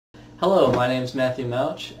Hello, my name is Matthew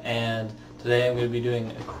Mouch, and today I'm going to be doing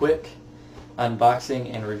a quick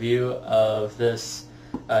unboxing and review of this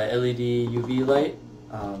LED UV light.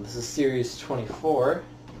 This is Series 24.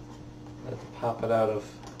 Let's pop it out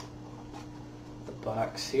of the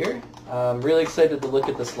box here. I'm really excited to look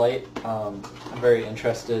at this light. I'm very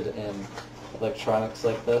interested in electronics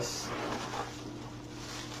like this.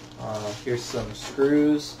 Here's some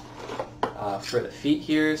screws for the feet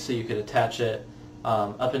here, so you could attach it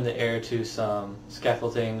up in the air to some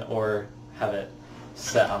scaffolding or have it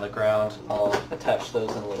set on the ground. I'll attach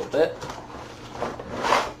those in a little bit.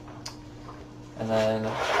 And then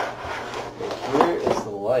here is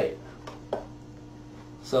the light.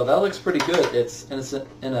 So that looks pretty good. It's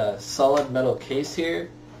in a solid metal case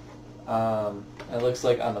here. It looks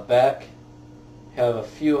like on the back you have a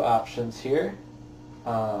few options here,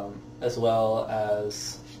 as well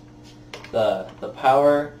as the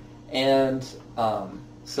power and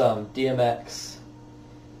some DMX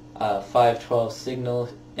 512 signal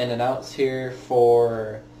in and outs here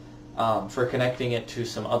for connecting it to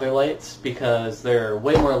some other lights, because there are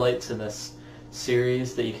way more lights in this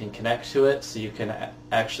series that you can connect to it, so you can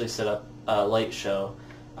actually set up a light show,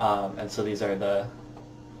 and so these are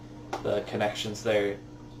the connections there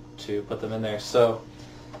to put them in there. So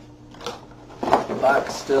the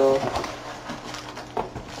box still,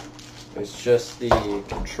 there's just the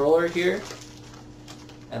controller here,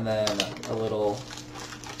 and then a little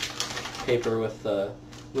paper with the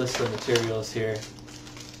list of materials here.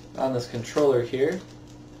 On this controller here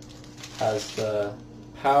has the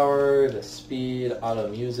power, the speed, auto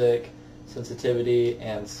music, sensitivity,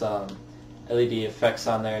 and some LED effects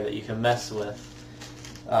on there that you can mess with.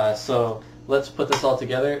 So let's put this all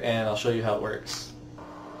together and I'll show you how it works.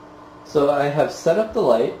 So I have set up the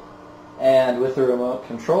light, and with the remote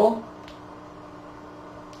control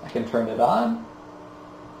I can turn it on,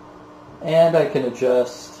 and I can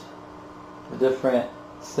adjust the different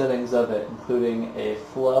settings of it, including a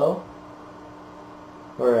flow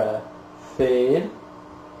or a fade,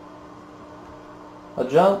 a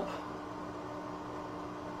jump,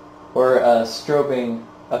 or a strobing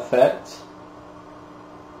effect.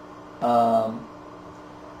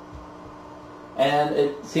 And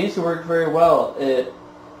it seems to work very well.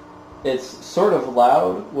 It's sort of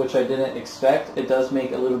loud, which I didn't expect. It does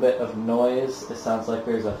make a little bit of noise. It sounds like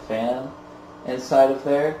there's a fan inside of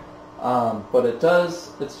there. But it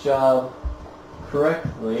does its job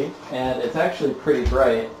correctly, and it's actually pretty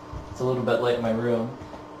bright. It's a little bit light in my room,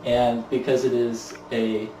 and because it is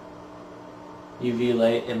a UV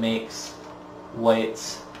light, it makes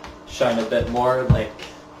whites shine a bit more, like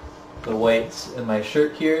the whites in my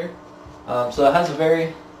shirt here. So it has a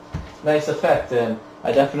very nice effect, and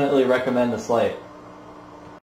I definitely recommend this light.